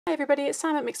Hi everybody, it's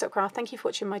Sam at Mixed Up Craft. Thank you for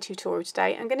watching my tutorial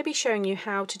today. I'm going to be showing you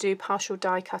how to do partial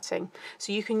die cutting.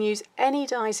 So you can use any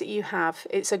dies that you have.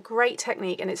 It's a great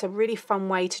technique and it's a really fun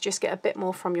way to just get a bit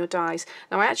more from your dies.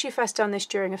 Now I actually first done this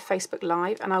during a Facebook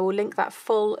Live and I will link that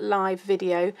full live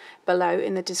video below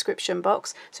in the description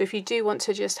box. So if you do want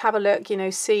to just have a look,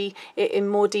 see it in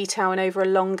more detail and over a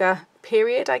longer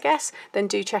period, I guess, then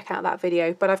do check out that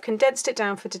video. But I've condensed it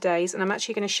down for today's and I'm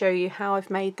actually going to show you how I've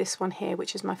made this one here,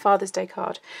 which is my Father's Day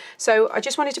card. So I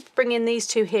just wanted to bring in these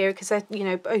two here because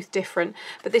they're both different,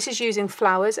 but this is using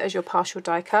flowers as your partial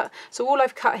die cut. So all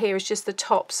I've cut here is just the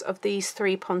tops of these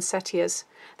three poinsettias.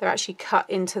 They're actually cut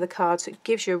into the card, so it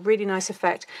gives you a really nice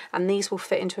effect, and these will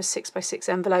fit into a 6x6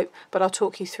 envelope, but I'll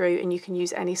talk you through and you can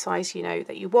use any size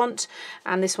that you want.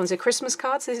 And this one's a Christmas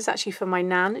card, so this is actually for my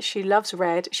nan. She loves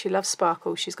red, she loves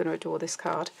sparkle, she's going to adore this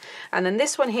card. And then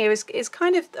this one here is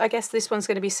kind of, I guess this one's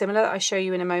going to be similar, I'll show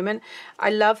you in a moment. I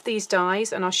love these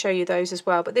dies and I'll show you those as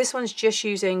well, but this one's just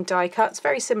using die cuts,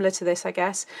 very similar to this I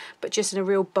guess, but just in a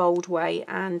real bold way.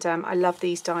 And I love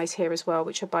these dies here as well,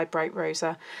 which are by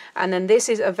Rosa. And then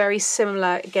this is a very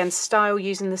similar, again, style,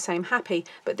 using the same happy,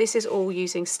 but this is all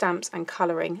using stamps and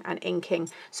colouring and inking.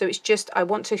 So it's just, I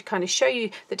want to kind of show you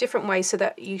the different ways so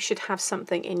that you should have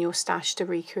something in your stash to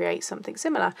recreate something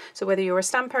similar. So whether you're a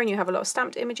stamper and you have a lot of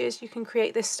stamped images, you can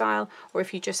create this style, or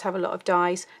if you just have a lot of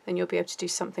dies, then you'll be able to do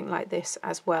something like this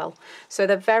as well. So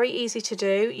they're very easy to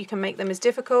do. You can make them as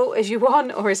difficult as you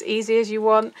want or as easy as you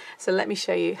want. So let me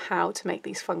show you how to make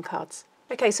these fun cards.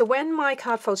 Okay, so when my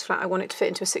card folds flat, I want it to fit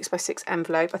into a 6x6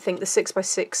 envelope. I think the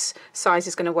 6x6 size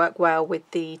is going to work well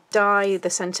with the die, the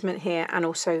sentiment here, and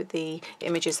also the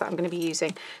images that I'm going to be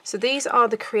using. So these are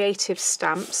the creative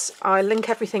stamps. I link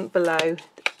everything below,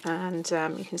 and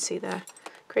you can see there,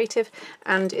 creative,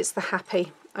 and it's the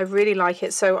happy. I really like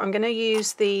it. So I'm going to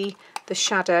use the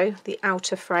shadow, the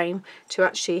outer frame, to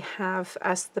actually have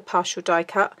as the partial die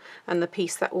cut and the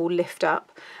piece that will lift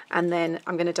up. And then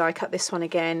I'm going to die cut this one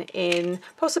again in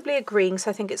possibly a green, so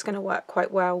I think it's going to work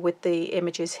quite well with the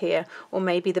images here, or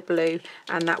maybe the blue,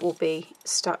 and that will be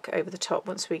stuck over the top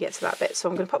once we get to that bit. So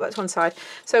I'm going to pop that to one side.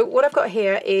 So what I've got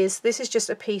here is, this is just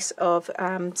a piece of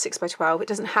 6x12. It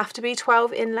doesn't have to be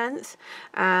 12 in length.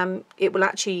 It will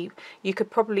actually, you could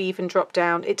probably even drop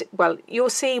down it. Well, you'll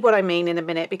see what I mean in a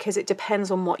minute, because it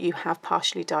depends on what you have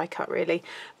partially die cut really.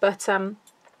 But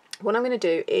what I'm going to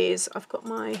do is, I've got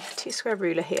my T-square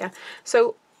ruler here.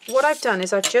 So what I've done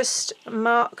is I've just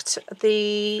marked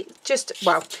the,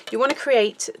 you want to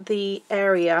create the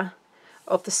area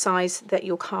of the size that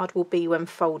your card will be when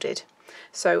folded.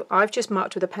 So I've just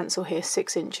marked with a pencil here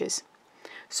 6 inches.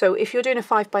 So if you're doing a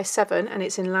 5x7 and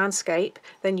it's in landscape,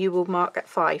 then you will mark at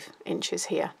 5 inches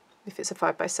here if it's a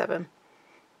 5x7.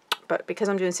 But because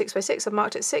I'm doing 6x6, I've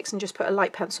marked at 6 and just put a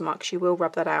light pencil mark, because you will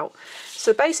rub that out.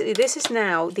 So basically this is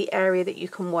now the area that you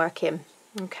can work in.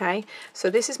 Okay, so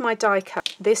this is my die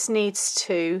cut. This needs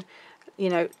to,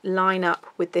 line up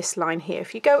with this line here.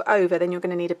 If you go over, then you're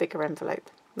going to need a bigger envelope.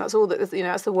 That's all that,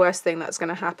 that's the worst thing that's going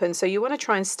to happen. So you want to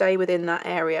try and stay within that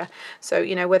area. So,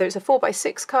 whether it's a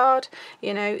 4x6 card,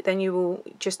 then you will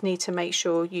just need to make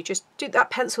sure you just do that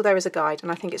pencil there as a guide,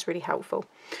 and I think it's really helpful.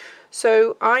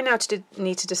 So I now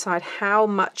need to decide how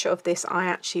much of this I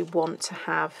actually want to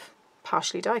have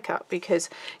partially die cut, because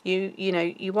you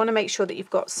want to make sure that you've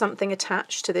got something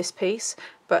attached to this piece,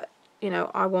 but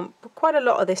I want quite a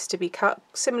lot of this to be cut,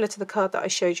 similar to the card that I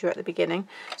showed you at the beginning.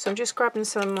 So I'm just grabbing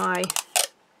some of my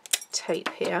tape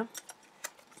here,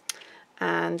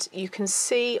 and you can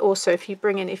see also, if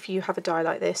you have a die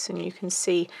like this, and you can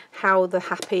see how the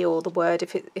happy, or the word,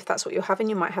 if that's what you're having,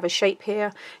 you might have a shape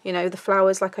here, the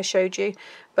flowers like I showed you.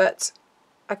 But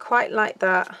I quite like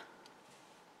that.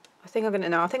 I think I'm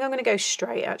going to go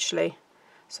straight actually.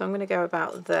 So I'm going to go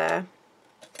about there,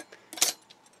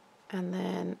 and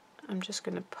then I'm just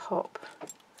going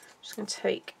to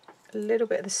take a little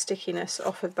bit of the stickiness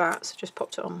off of that. So just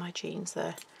popped it on my jeans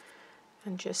there,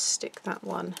 and just stick that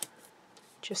one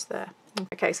just there.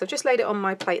 Okay, so I've just laid it on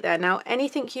my plate there. Now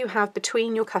anything you have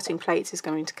between your cutting plates is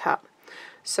going to cut.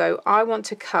 So I want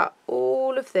to cut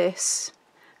all of this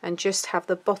and just have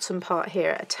the bottom part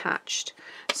here attached.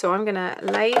 So I'm going to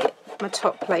lay my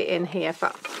top plate in here,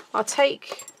 but I'll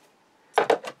take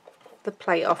the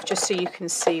plate off just so you can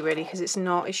see really, because it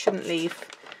shouldn't leave.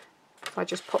 If I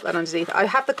just pop that underneath, I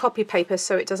have the copy paper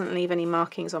so it doesn't leave any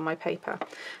markings on my paper.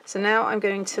 So now I'm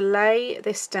going to lay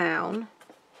this down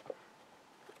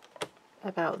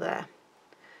about there.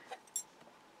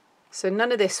 So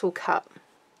none of this will cut.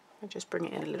 I'll just bring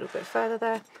it in a little bit further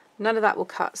there. None of that will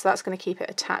cut, so that's going to keep it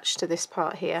attached to this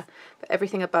part here, but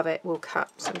everything above it will cut.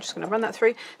 So I'm just going to run that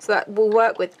through. So that will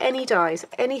work with any dies,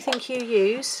 anything you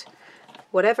use,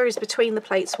 whatever is between the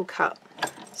plates will cut.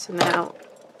 So now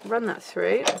run that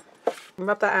through,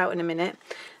 rub that out in a minute.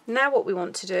 Now what we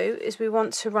want to do is we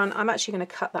want to run, I'm actually going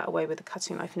to cut that away with a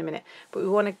cutting knife in a minute, but we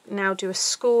want to now do a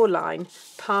score line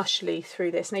partially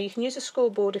through this. Now you can use a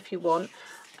scoreboard if you want.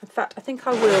 In fact, I think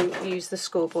I will use the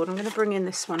scoreboard. I'm going to bring in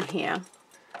this one here,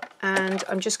 and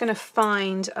I'm just going to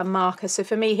find a marker. So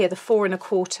for me here, the 4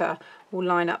 1/4 will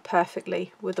line up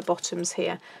perfectly with the bottoms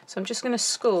here. So I'm just going to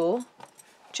score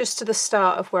just to the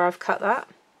start of where I've cut that.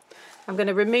 I'm going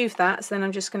to remove that, so then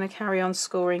I'm just going to carry on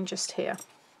scoring just here,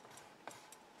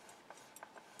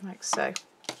 like so.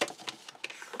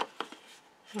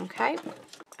 Okay,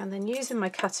 and then using my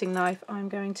cutting knife, I'm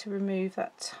going to remove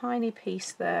that tiny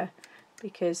piece there,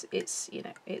 because it's, you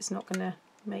know, it's not going to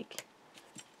make,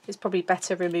 it's probably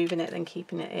better removing it than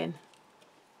keeping it in,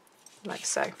 like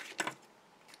so.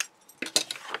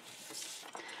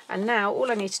 And now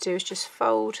all I need to do is just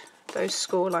fold those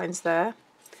score lines there,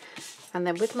 and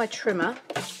then with my trimmer,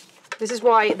 this is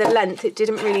why the length, it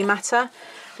didn't really matter,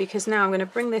 because now I'm going to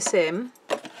bring this in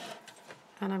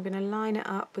and I'm going to line it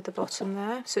up with the bottom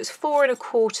there. So it's 4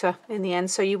 1/4 in the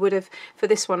end, so you would have, for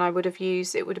this one I would have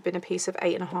used, it would have been a piece of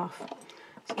 8 1/2.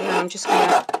 So now I'm just going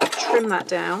to trim that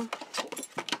down,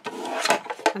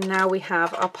 and now we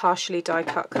have our partially die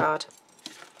cut card,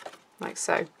 like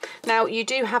so. Now you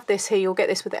do have this here, you'll get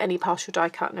this with any partial die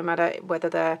cut, no matter whether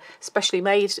they're specially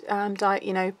made die,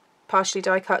 you know, partially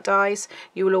die cut dies,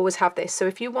 you will always have this. So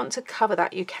if you want to cover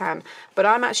that, you can, but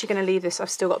I'm actually going to leave this. I've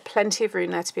still got plenty of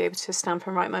room there to be able to stamp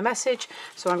and write my message,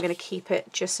 so I'm going to keep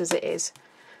it just as it is.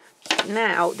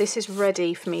 Now this is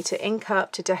ready for me to ink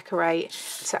up, to decorate,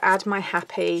 to add my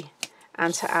happy,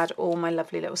 and to add all my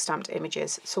lovely little stamped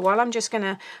images. So while I'm just going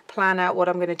to plan out what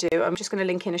I'm going to do, I'm just going to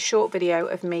link in a short video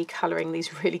of me colouring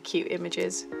these really cute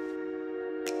images.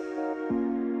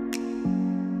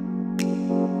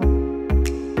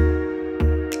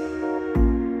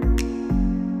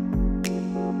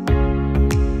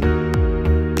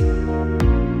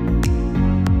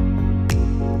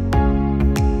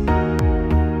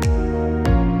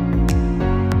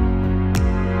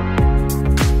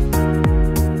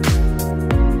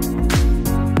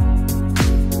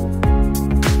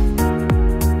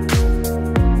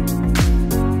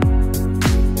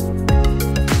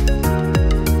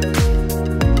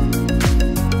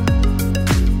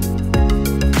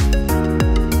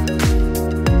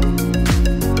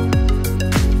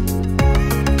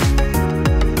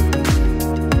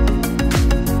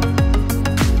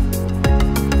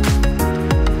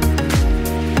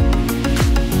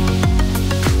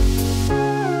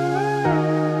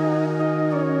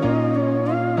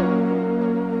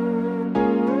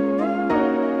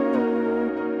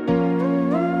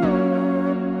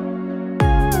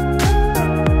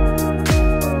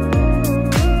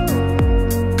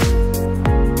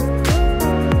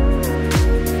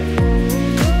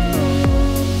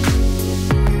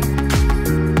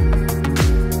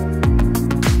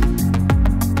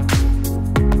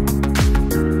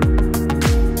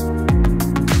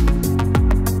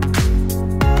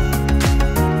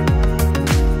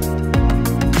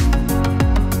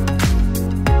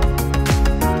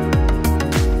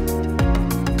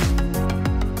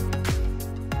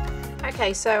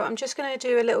 Okay, so I'm just going to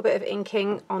do a little bit of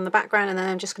inking on the background, and then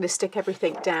I'm just going to stick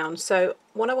everything down. So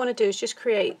what I want to do is just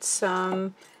create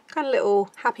some kind of little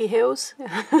happy heels.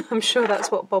 I'm sure that's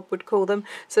what Bob would call them.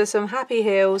 So some happy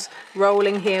heels,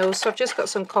 rolling heels. So I've just got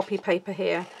some copy paper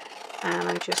here, and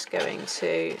I'm just going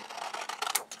to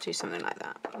do something like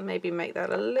that. Maybe make that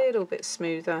a little bit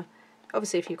smoother.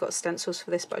 Obviously if you've got stencils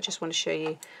for this, but I just want to show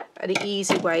you an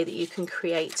easy way that you can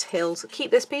create hills.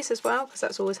 Keep this piece as well, because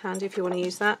that's always handy if you want to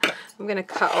use that. I'm going to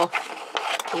cut off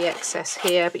the excess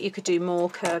here, but you could do more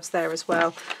curves there as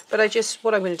well. But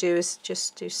what I'm going to do is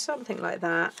just do something like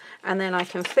that, and then I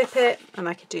can flip it, and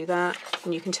I could do that,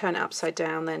 and you can turn it upside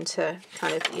down then to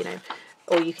kind of, you know,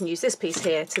 or you can use this piece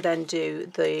here to then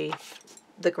do the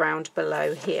ground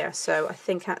below here. So I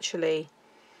think actually,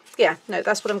 yeah, no,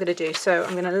 that's what I'm going to do. So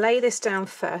I'm going to lay this down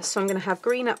first. So I'm going to have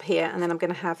green up here, and then I'm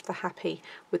going to have the happy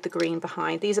with the green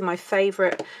behind. These are my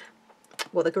favourite,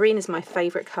 well, the green is my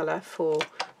favourite colour for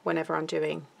whenever I'm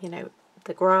doing, you know,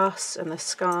 the grass and the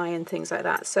sky and things like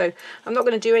that. So I'm not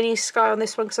going to do any sky on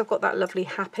this one because I've got that lovely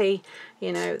happy,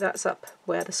 you know, that's up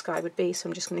where the sky would be. So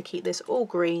I'm just going to keep this all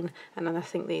green, and then I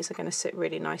think these are going to sit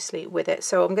really nicely with it.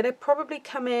 So I'm going to probably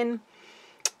come in,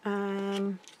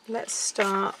 let's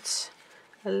start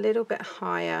a little bit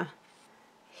higher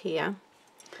here,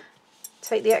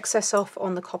 take the excess off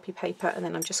on the copy paper, and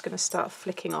then I'm just going to start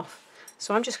flicking off.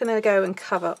 So I'm just going to go and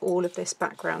cover all of this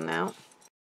background now.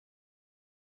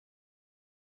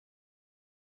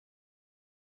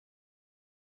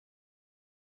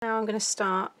 Now I'm going to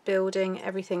start building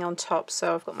everything on top.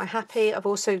 So I've got my happy, I've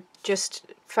also just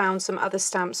found some other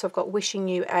stamps. So I've got Wishing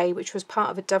You A, which was part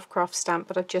of a Dovecraft stamp,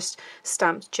 but I've just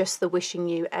stamped just the Wishing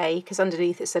You A because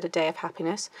underneath it said a day of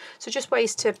happiness. So just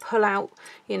ways to pull out,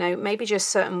 you know, maybe just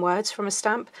certain words from a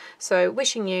stamp. So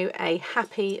Wishing You a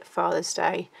Happy Father's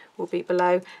Day will be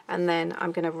below, and then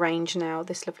I'm going to arrange now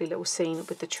this lovely little scene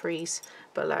with the trees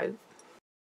below.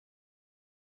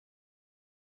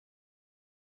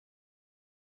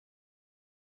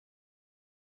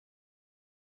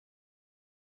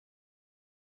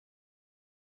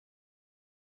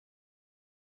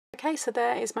 Okay, so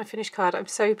there is my finished card. I'm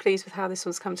so pleased with how this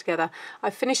one's come together.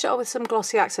 I've finished it off with some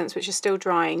glossy accents which are still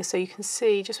drying, so you can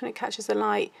see just when it catches the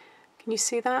light, can you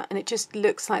see that? And it just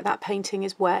looks like that painting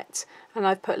is wet, and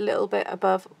I've put a little bit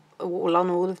above on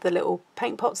all of the little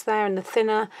paint pots there and the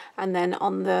thinner, and then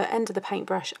on the end of the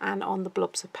paintbrush and on the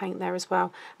blobs of paint there as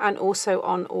well, and also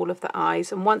on all of the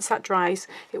eyes. And once that dries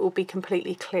it will be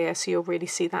completely clear, so you'll really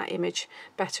see that image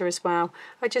better as well.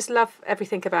 I just love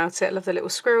everything about it. I love the little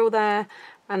squirrel there,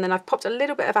 and then I've popped a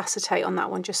little bit of acetate on that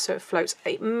one just so it floats.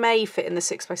 It may fit in the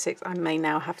 6x6. I may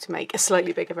now have to make a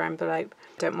slightly bigger envelope.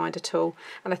 Don't mind at all.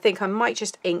 And I think I might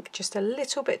just ink just a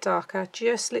little bit darker,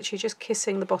 just literally just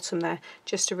kissing the bottom there,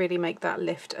 just to really make that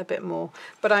lift a bit more.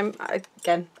 But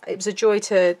again, it was a joy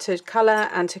to colour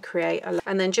and to create.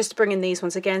 And then just bring in these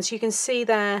ones again, so you can see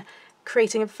there,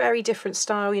 creating a very different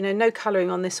style. You know, no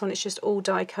colouring on this one, it's just all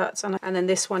die cuts, and then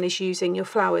this one is using your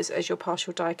flowers as your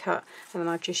partial die cut, and then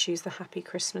I've just used the Happy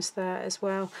Christmas there as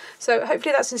well. So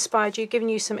hopefully that's inspired you, given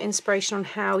you some inspiration on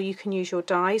how you can use your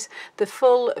dies. The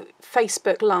full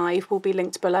Facebook Live will be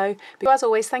linked below. But as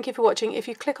always, thank you for watching. If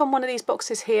you click on one of these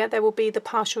boxes here, there will be the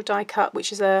partial die cut,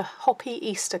 which is a Hoppy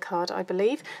Easter card, I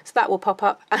believe, so that will pop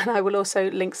up, and I will also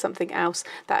link something else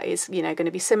that is, you know, going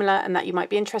to be similar and that you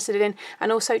might be interested in.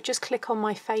 And also just click on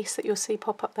my face that you'll see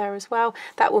pop up there as well.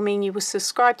 That will mean you will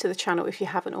subscribe to the channel if you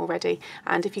haven't already,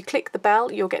 and if you click the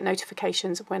bell you'll get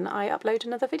notifications when I upload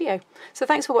another video. So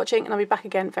thanks for watching, and I'll be back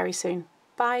again very soon.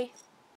 Bye.